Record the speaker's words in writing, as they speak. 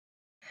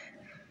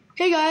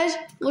Hey guys,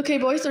 look, hey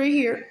boy 3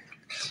 here.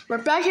 We're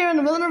back here in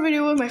the middle of our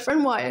video with my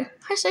friend Wyatt.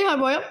 Hi, say hi,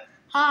 Wyatt.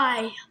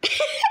 Hi.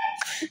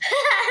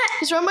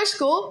 He's from my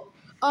school.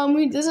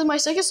 This is my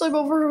second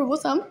sleepover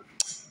with them,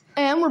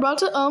 and we're about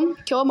to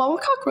kill a mama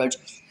cockroach.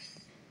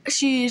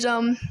 She's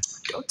don't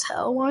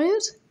tell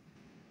Wyatt,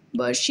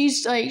 but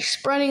she's like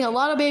spreading a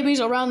lot of babies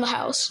around the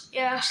house.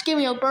 Yeah. She's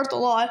giving birth a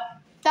lot.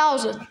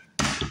 1,000.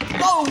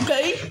 Oh,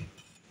 okay.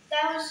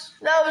 That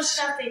was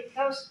nothing.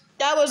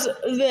 That was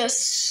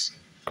this.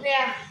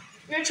 Yeah.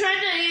 You're trying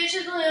to use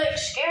it to like,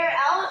 scare it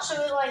out,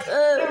 so it like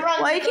it runs.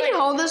 Why can you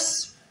hold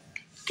this?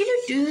 Can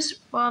you do this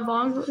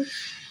while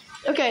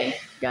Okay,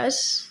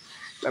 guys.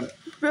 Touch it.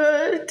 I'm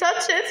not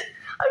touching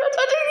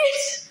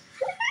it.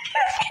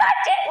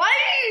 Why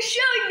are you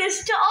showing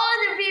this to all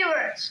the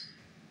viewers?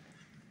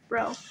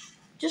 Bro,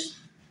 it's just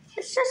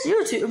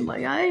YouTube,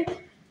 my guy.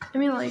 I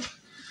mean, like,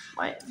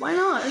 why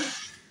not?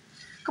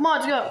 Come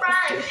on, let's go.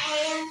 Frying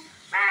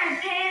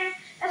pan.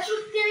 That's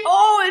what getting.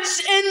 Oh,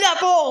 it's in that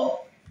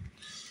bowl.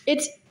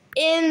 It's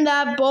in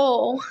that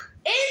bowl.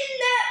 In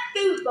that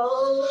food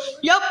bowl.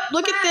 Yep.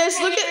 Look at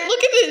this. Look at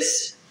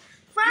this.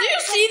 Do you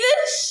see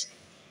this?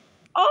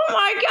 Oh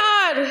my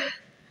God.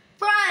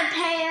 Frying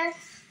pan.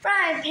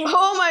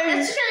 Oh my.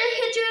 That's gonna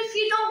hit you if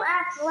you don't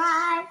act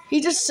right.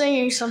 He's just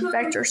saying some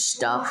vector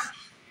stuff.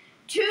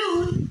 2.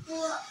 Do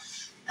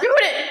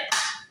it.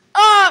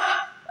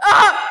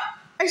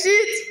 I see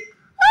it.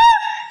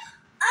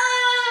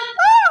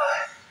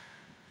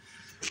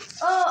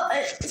 Oh,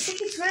 I think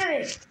it's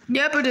moving.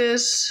 Yep, it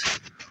is.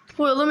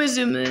 Well, let me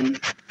zoom in.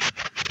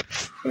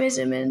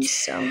 Toothbrush.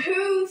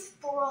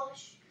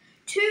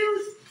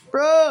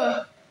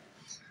 Bruh.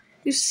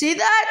 You see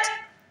that?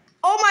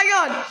 Oh my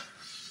God.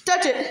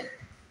 Touch it.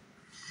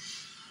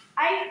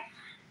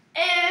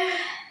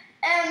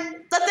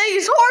 That thing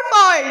is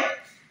horrifying.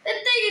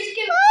 That thing is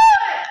giving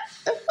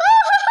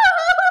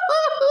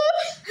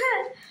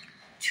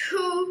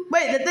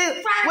Wait, wait a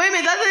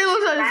minute, that thing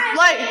looks like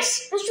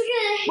legs.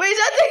 Wait,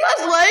 that thing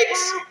has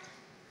legs?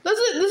 Does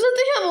that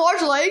thing have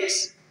large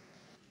legs?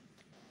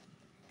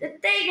 The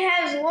thing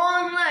has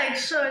long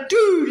legs, so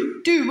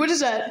Dude, what is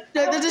that?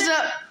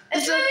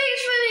 It's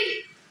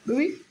moving.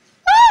 Moving?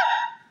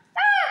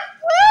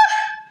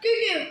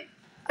 Goo.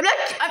 I'm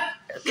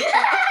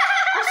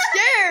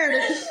scared.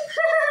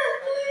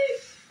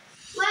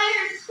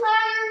 Ladder.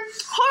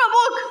 Hold on,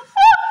 look.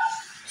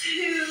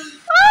 2.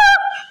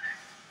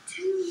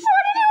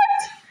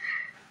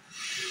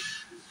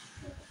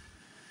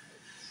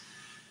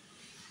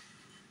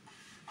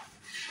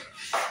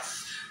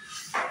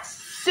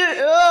 Dude,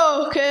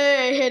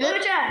 okay, hit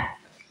it.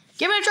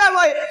 Give it a try,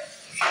 Wyatt.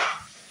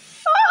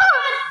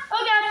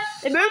 Oh God.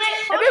 It moved.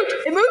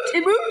 It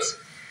moved.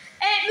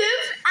 I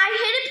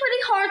hit it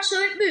pretty hard,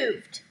 so it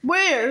moved.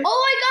 Where? Oh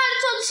my God,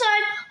 it's on the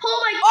side. Oh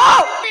my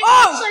God, that thing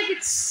looks like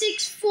it's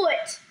 6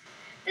 foot.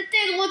 That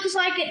thing looks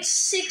like it's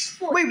 6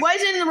 foot. Wait, why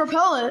is it in the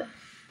repellent?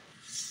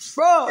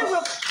 Bro.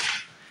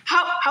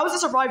 How is it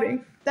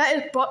surviving?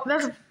 That's what?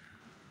 Is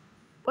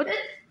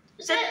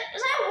that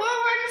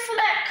working for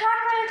that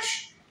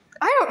cockroach?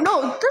 I don't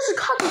know. There's a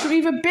cockroach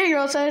even bigger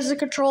outside as a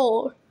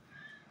control.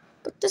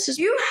 But this is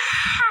Jeez,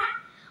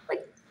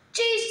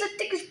 that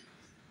thing is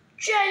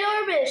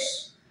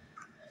ginormous.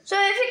 So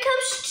if it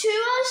comes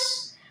to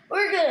us,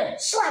 we're gonna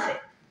slap it.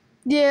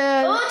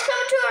 Yeah. Oh, it's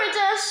coming towards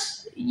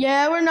us.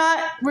 Yeah,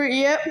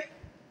 yep.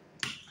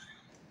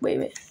 Wait a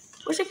minute.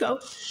 Where's it go?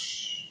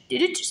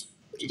 Did it just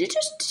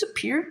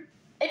disappear?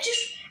 It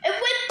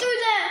went through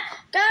that.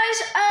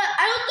 Guys,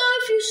 I don't know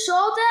if you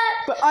saw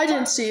that. But I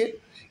didn't see it.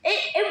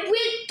 It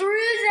went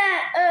through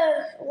that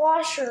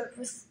washer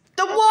with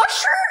the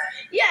washer?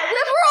 Yeah,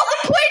 that's where all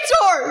the plates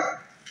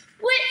are.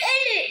 Went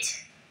in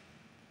it.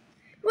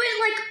 Went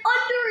like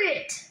under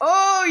it.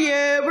 Oh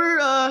yeah,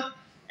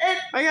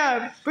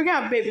 we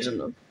got babies in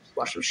the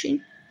washing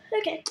machine.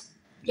 Okay.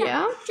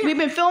 Yeah. We've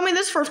been filming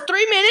this for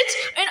 3 minutes,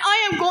 and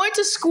I am going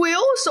to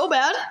squeal so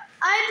bad.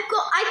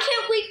 I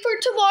can't wait for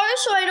tomorrow,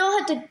 so I don't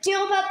have to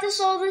deal about this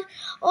all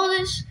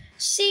this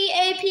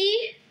CAP.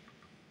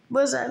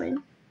 What does that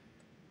mean?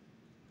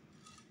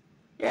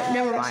 Yeah,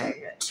 never mind.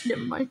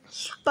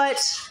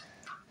 But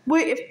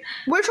we're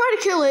trying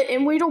to kill it,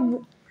 and we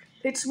don't.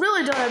 It's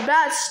really done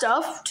bad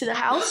stuff to the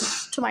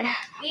house, to my.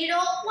 We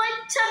don't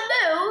want to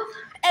move,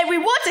 and we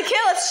want to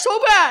kill it so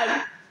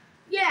bad.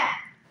 Yeah,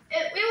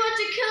 if we want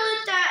to kill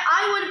it, that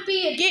I would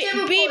be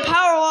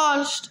power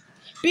washed,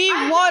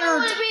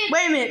 watered.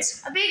 Wait a minute.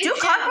 Do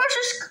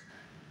cockroaches?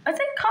 I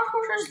think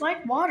cockroaches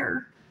like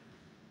water.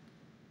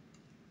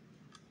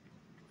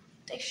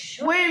 They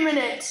should. Wait a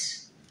minute.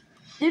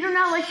 They do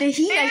not like the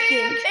heat, I think.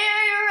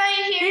 Barrier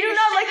right here. They do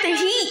not like the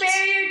heat.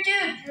 Barrier,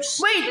 dude.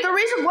 Wait, the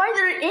reason why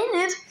they're in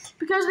it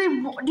because they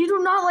do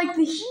not like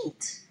the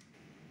heat.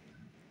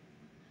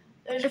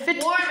 There's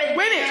warm in there.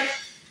 Wait a minute.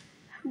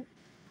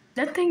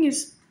 That thing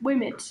is. Wait a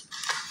minute.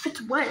 If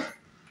it's wet.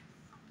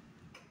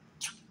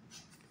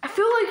 I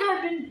feel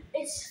like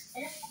it's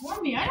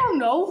on me. I don't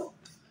know.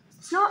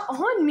 It's not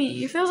on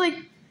me. It feels like.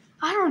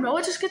 I don't know.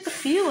 I just get the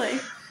feeling.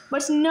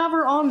 But it's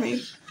never on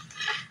me.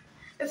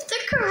 If the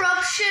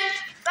corruption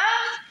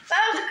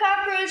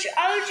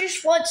would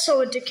just want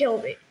someone to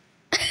kill me.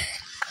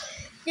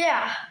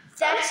 Yeah,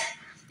 that's.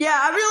 Yeah,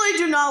 I really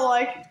do not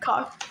like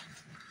cock.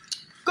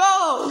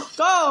 Go.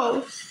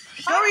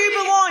 Where you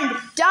belong.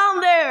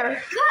 Down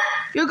there.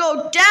 You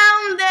go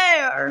down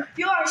there.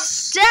 You are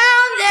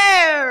Down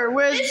there.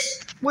 Where you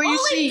only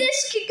see.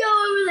 this can go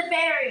over the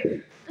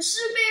barrier. This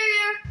is a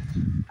barrier.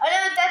 I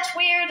know that's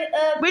weird.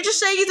 We just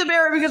say it's a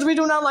barrier because we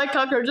do not like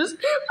cockroaches.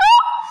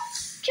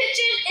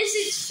 Kitchen is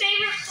its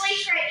favorite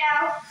place right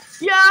now.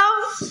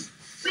 Yeah.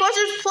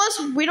 Plus,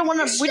 we don't want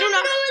to. We do not.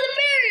 Over the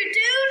barrier,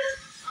 dude.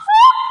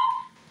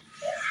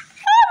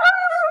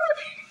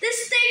 This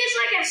thing is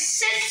like a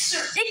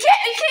sensor. It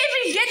can't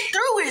even get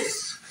through it.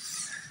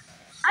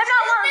 I'm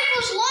not This thing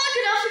was long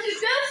enough it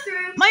could go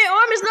through. My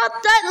arm is not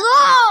that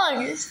long.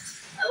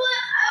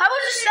 How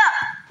about you stop?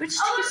 We just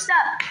take a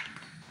step.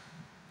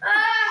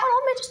 Hold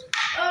on, just.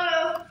 Oh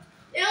no.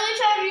 The only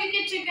time you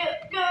get to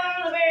go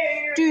over the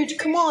barrier. Dude,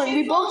 come on.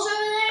 We both. Over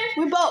there.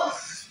 We both.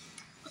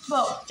 Let's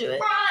both do it.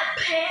 Frying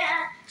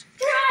pan.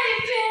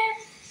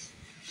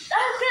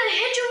 I'm gonna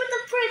hit you with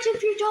the fridge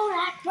if you don't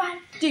act right.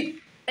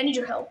 Dude, I need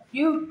your help.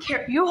 You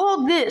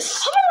hold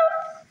this.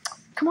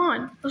 Come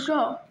on, let's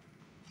go.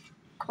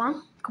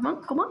 Come on.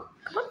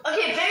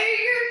 Okay,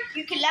 barrier,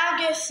 you can now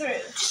get through.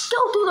 Just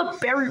go through the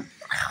barrier.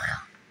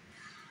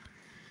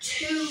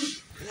 2,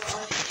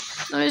 1.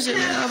 Let me zoom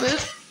in a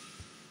bit.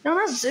 No,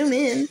 not zoom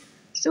in.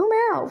 Zoom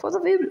out for the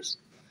views.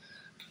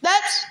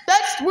 That's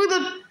where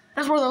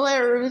the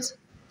layer is.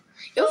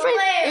 It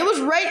was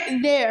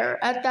right there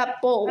at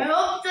that bowl. I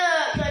hope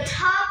the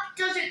top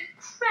doesn't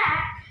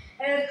crack.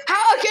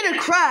 How can it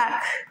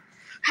crack?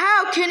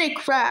 How can it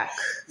crack?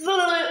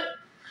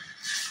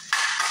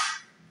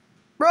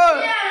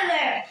 Bro. Get out of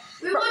there.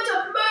 We want to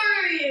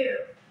murder you.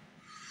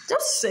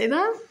 Don't say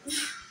that.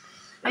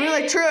 I mean,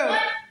 like, true.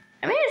 What?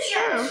 I mean, it's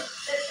true.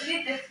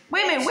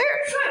 Wait a minute,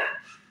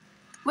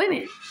 wait a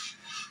minute.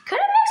 Could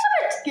it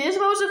make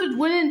some gizmos if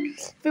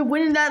it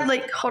went in that,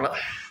 like, hold up.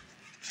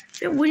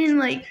 If it went in,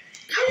 like.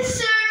 It's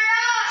a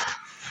rock.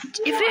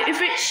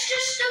 It's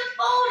just a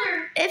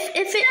boulder. If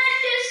It's it. not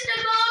just a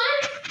boulder.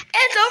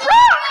 It's a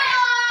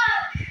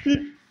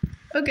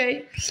rock! Okay,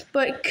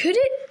 but can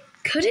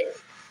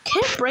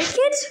it break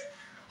it?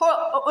 Hold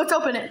on, let's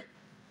open it.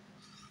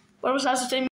 What was that?